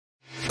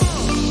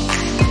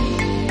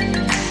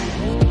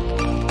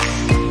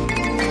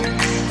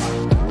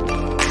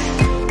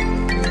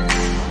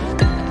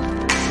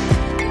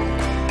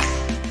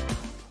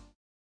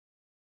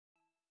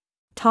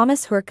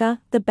Thomas Hurka,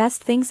 The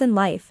Best Things in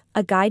Life,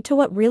 A Guide to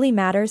What Really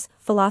Matters,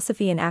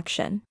 Philosophy in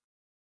Action.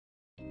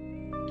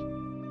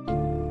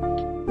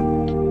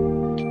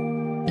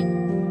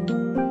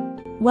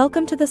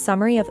 Welcome to the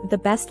summary of The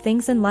Best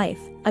Things in Life,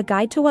 A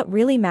Guide to What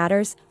Really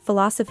Matters,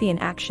 Philosophy in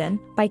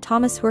Action, by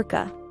Thomas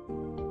Hurka.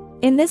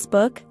 In this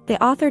book,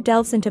 the author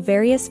delves into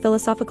various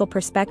philosophical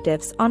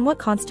perspectives on what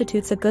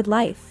constitutes a good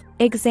life,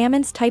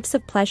 examines types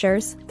of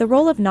pleasures, the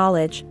role of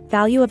knowledge,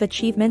 value of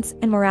achievements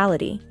and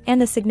morality, and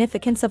the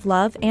significance of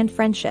love and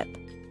friendship.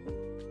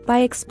 By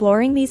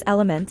exploring these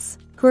elements,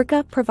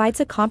 Hurka provides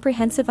a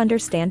comprehensive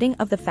understanding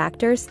of the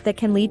factors that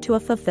can lead to a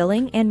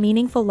fulfilling and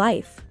meaningful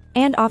life,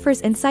 and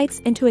offers insights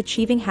into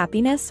achieving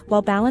happiness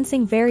while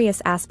balancing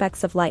various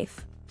aspects of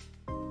life.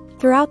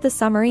 Throughout the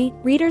summary,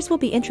 readers will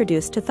be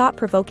introduced to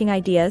thought-provoking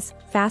ideas,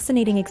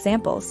 fascinating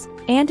examples,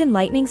 and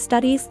enlightening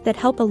studies that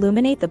help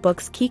illuminate the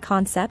book's key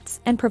concepts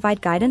and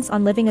provide guidance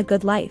on living a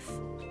good life.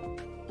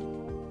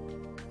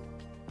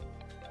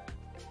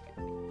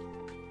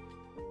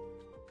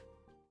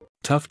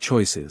 Tough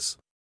choices.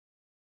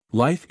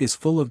 Life is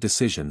full of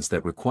decisions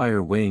that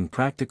require weighing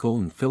practical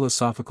and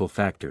philosophical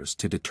factors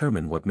to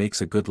determine what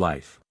makes a good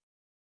life.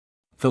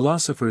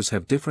 Philosophers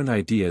have different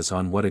ideas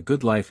on what a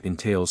good life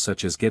entails,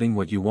 such as getting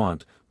what you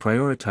want,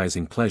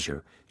 prioritizing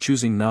pleasure,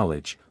 choosing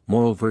knowledge,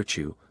 moral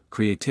virtue,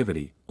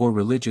 creativity, or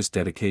religious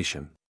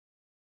dedication.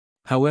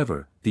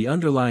 However, the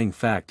underlying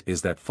fact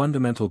is that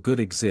fundamental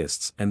good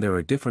exists and there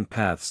are different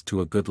paths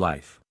to a good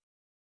life.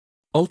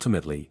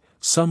 Ultimately,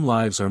 some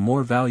lives are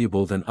more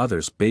valuable than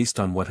others based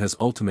on what has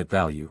ultimate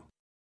value.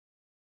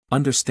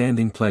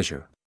 Understanding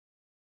pleasure.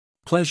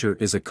 Pleasure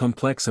is a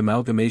complex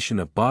amalgamation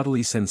of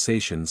bodily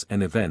sensations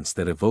and events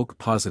that evoke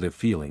positive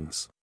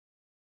feelings.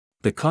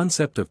 The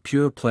concept of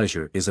pure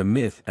pleasure is a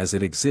myth as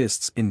it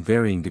exists in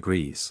varying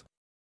degrees.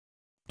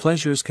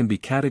 Pleasures can be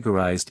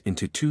categorized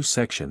into two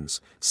sections: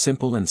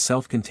 simple and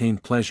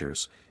self-contained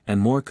pleasures, and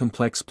more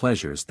complex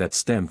pleasures that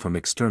stem from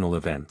external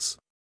events.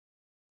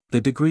 The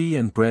degree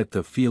and breadth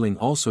of feeling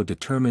also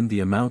determine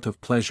the amount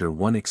of pleasure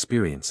one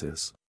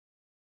experiences.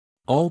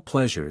 All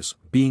pleasures,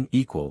 being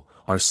equal,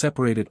 are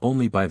separated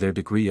only by their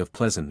degree of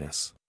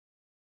pleasantness.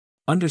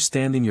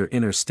 Understanding your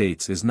inner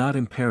states is not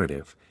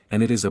imperative,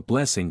 and it is a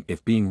blessing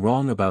if being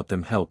wrong about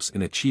them helps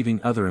in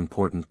achieving other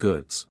important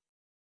goods.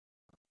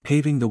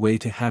 Paving the way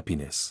to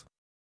happiness.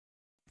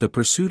 The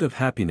pursuit of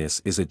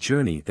happiness is a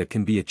journey that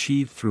can be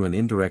achieved through an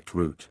indirect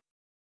route.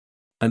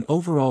 An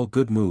overall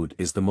good mood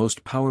is the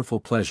most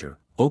powerful pleasure,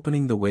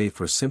 opening the way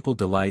for simple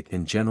delight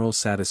and general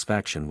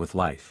satisfaction with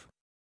life.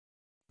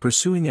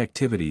 Pursuing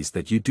activities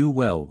that you do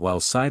well while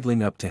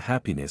sidling up to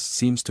happiness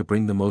seems to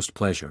bring the most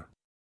pleasure.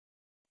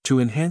 To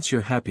enhance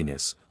your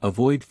happiness,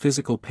 avoid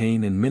physical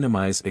pain and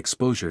minimize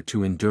exposure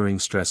to enduring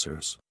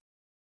stressors.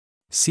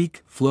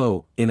 Seek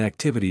flow in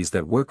activities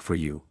that work for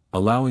you,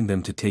 allowing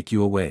them to take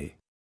you away.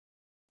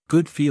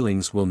 Good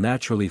feelings will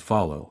naturally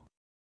follow.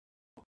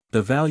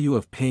 The value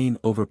of pain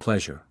over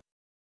pleasure.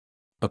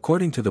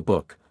 According to the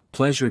book,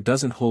 pleasure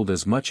doesn't hold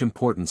as much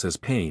importance as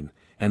pain,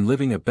 and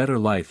living a better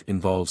life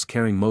involves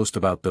caring most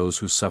about those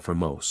who suffer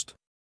most.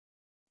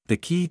 The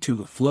key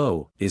to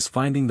flow is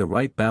finding the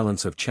right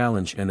balance of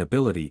challenge and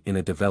ability in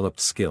a developed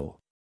skill.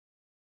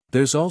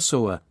 There's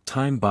also a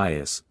time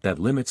bias that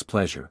limits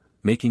pleasure,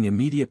 making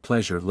immediate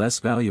pleasure less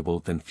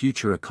valuable than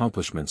future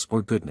accomplishments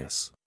or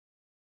goodness.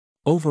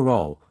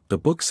 Overall, the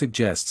book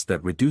suggests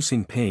that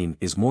reducing pain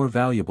is more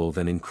valuable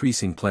than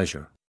increasing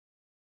pleasure.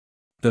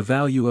 The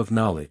value of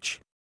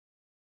knowledge.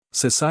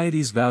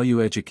 Societies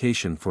value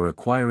education for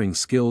acquiring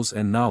skills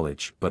and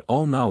knowledge, but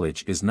all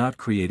knowledge is not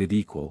created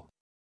equal.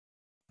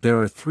 There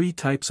are three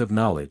types of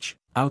knowledge: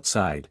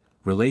 outside,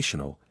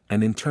 relational,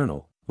 and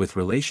internal, with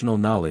relational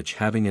knowledge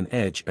having an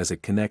edge as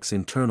it connects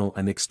internal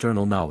and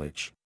external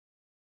knowledge.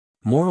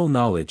 Moral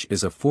knowledge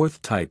is a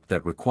fourth type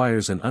that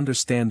requires an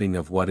understanding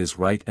of what is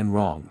right and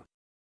wrong.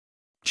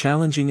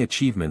 Challenging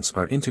achievements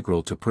are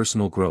integral to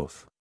personal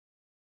growth.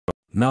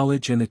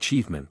 Knowledge and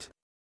achievement.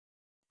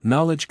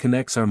 Knowledge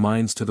connects our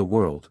minds to the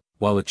world,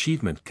 while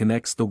achievement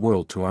connects the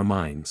world to our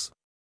minds.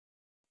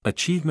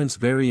 Achievements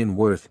vary in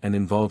worth and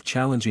involve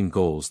challenging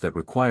goals that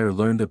require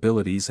learned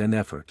abilities and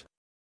effort.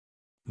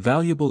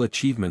 Valuable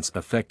achievements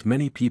affect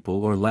many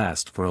people or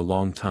last for a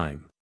long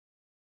time.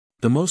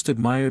 The most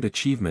admired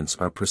achievements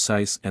are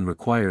precise and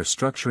require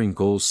structuring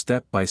goals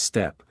step by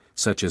step,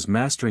 such as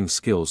mastering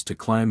skills to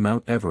climb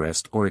Mount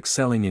Everest or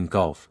excelling in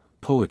golf,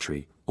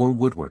 poetry, or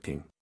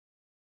woodworking.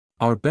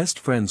 Our best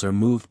friends are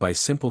moved by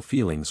simple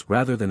feelings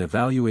rather than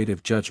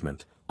evaluative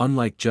judgment,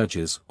 unlike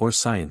judges or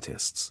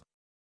scientists.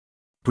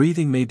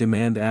 Breathing may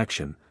demand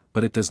action,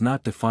 but it does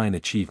not define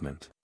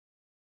achievement.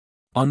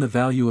 On the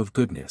value of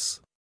goodness.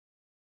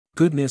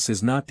 Goodness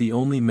is not the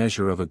only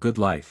measure of a good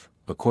life,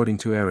 according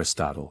to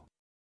Aristotle.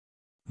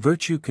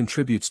 Virtue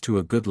contributes to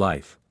a good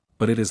life,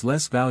 but it is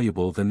less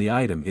valuable than the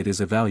item it is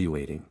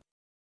evaluating.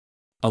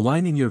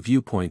 Aligning your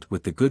viewpoint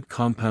with the good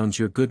compounds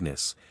your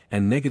goodness,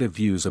 and negative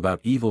views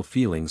about evil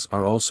feelings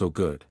are also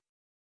good.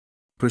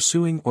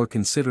 Pursuing or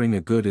considering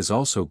a good is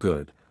also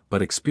good,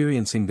 but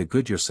experiencing the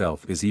good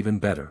yourself is even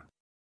better.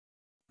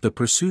 The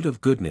pursuit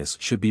of goodness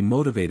should be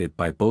motivated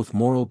by both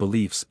moral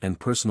beliefs and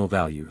personal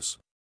values.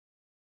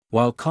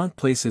 While Kant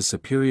places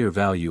superior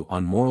value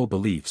on moral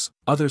beliefs,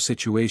 other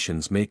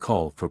situations may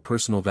call for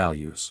personal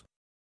values.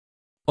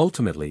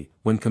 Ultimately,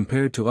 when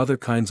compared to other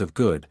kinds of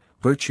good,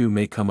 virtue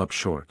may come up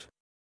short.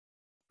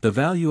 The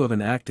value of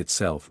an act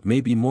itself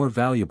may be more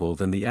valuable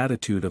than the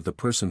attitude of the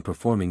person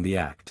performing the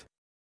act.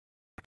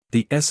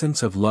 The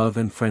essence of love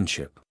and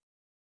friendship.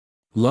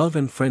 Love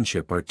and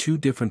friendship are two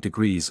different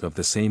degrees of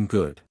the same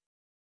good.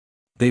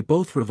 They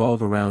both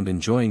revolve around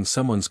enjoying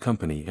someone's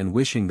company and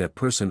wishing that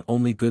person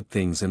only good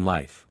things in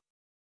life.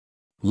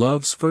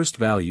 Love's first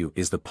value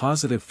is the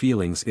positive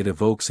feelings it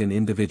evokes in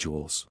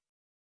individuals.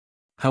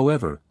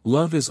 However,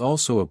 love is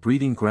also a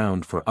breeding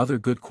ground for other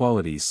good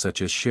qualities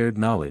such as shared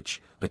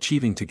knowledge,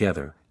 achieving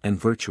together, and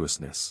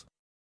virtuousness.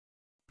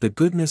 The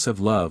goodness of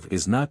love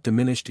is not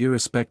diminished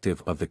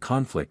irrespective of the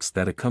conflicts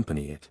that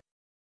accompany it.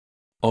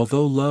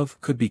 Although love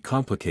could be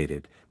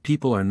complicated,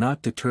 people are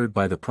not deterred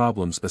by the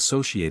problems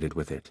associated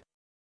with it.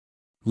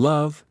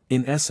 Love,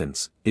 in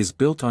essence, is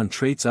built on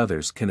traits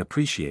others can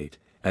appreciate,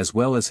 as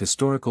well as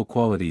historical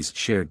qualities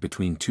shared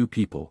between two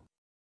people.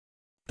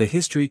 The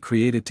history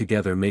created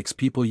together makes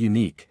people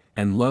unique,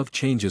 and love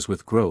changes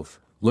with growth,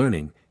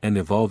 learning, and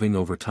evolving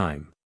over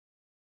time.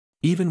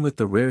 Even with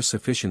the rare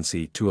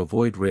sufficiency to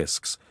avoid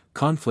risks,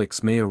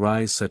 conflicts may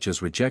arise such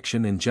as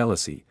rejection and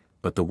jealousy,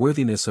 but the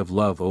worthiness of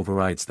love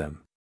overrides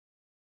them.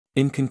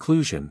 In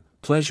conclusion,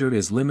 pleasure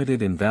is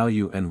limited in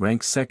value and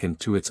ranks second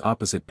to its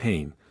opposite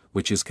pain,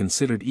 which is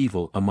considered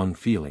evil among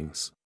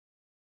feelings.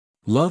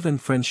 Love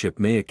and friendship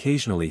may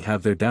occasionally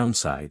have their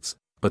downsides,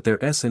 but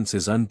their essence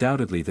is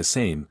undoubtedly the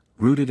same,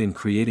 rooted in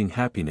creating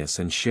happiness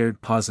and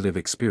shared positive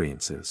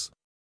experiences.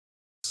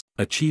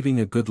 Achieving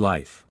a good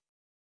life.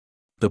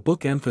 The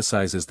book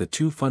emphasizes the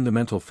two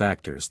fundamental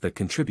factors that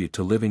contribute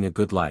to living a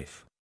good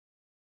life.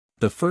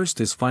 The first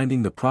is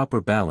finding the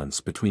proper balance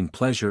between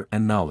pleasure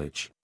and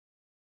knowledge.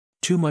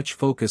 Too much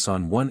focus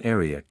on one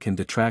area can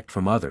detract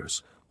from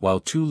others, while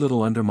too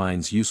little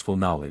undermines useful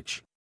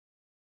knowledge.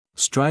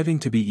 Striving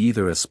to be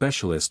either a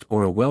specialist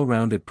or a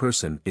well-rounded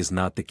person is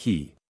not the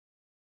key.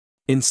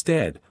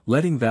 Instead,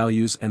 letting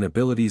values and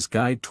abilities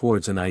guide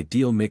towards an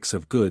ideal mix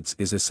of goods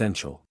is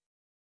essential.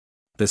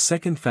 The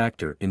second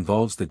factor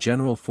involves the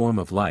general form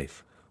of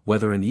life,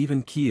 whether an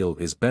even keel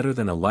is better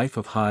than a life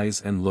of highs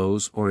and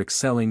lows or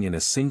excelling in a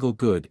single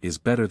good is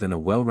better than a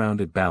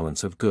well-rounded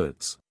balance of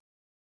goods.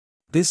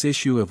 This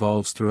issue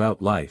evolves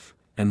throughout life,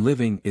 and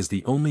living is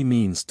the only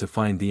means to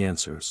find the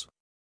answers.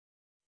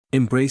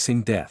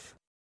 Embracing death.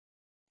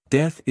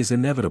 Death is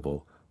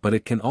inevitable, but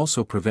it can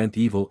also prevent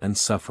evil and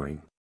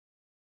suffering.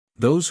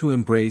 Those who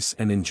embrace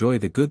and enjoy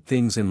the good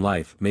things in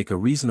life make a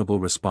reasonable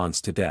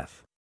response to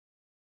death.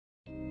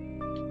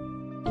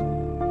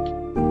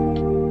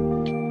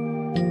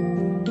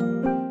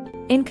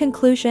 In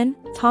conclusion,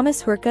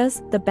 Thomas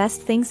Hurka's The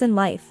Best Things in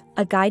Life,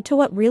 A Guide to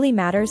What Really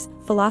Matters,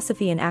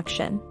 Philosophy in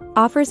Action,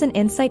 offers an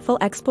insightful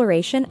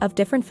exploration of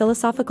different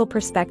philosophical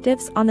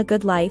perspectives on the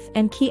good life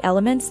and key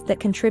elements that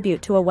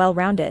contribute to a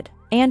well-rounded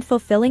and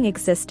fulfilling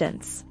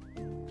existence.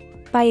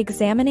 By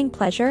examining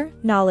pleasure,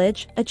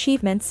 knowledge,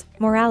 achievements,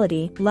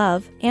 morality,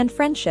 love, and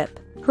friendship,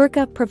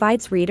 Hurka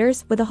provides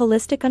readers with a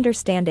holistic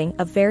understanding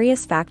of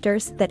various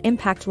factors that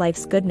impact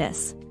life's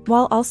goodness,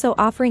 while also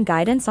offering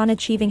guidance on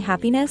achieving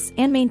happiness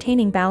and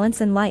maintaining balance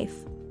in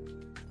life.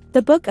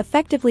 The book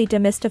effectively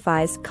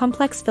demystifies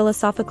complex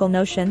philosophical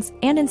notions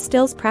and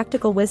instills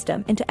practical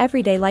wisdom into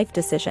everyday life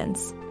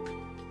decisions.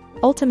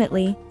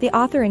 Ultimately, the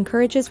author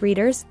encourages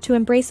readers to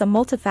embrace a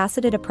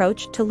multifaceted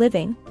approach to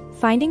living,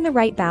 finding the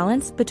right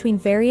balance between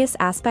various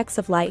aspects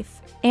of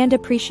life, and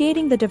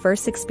appreciating the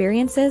diverse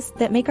experiences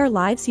that make our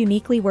lives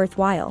uniquely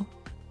worthwhile.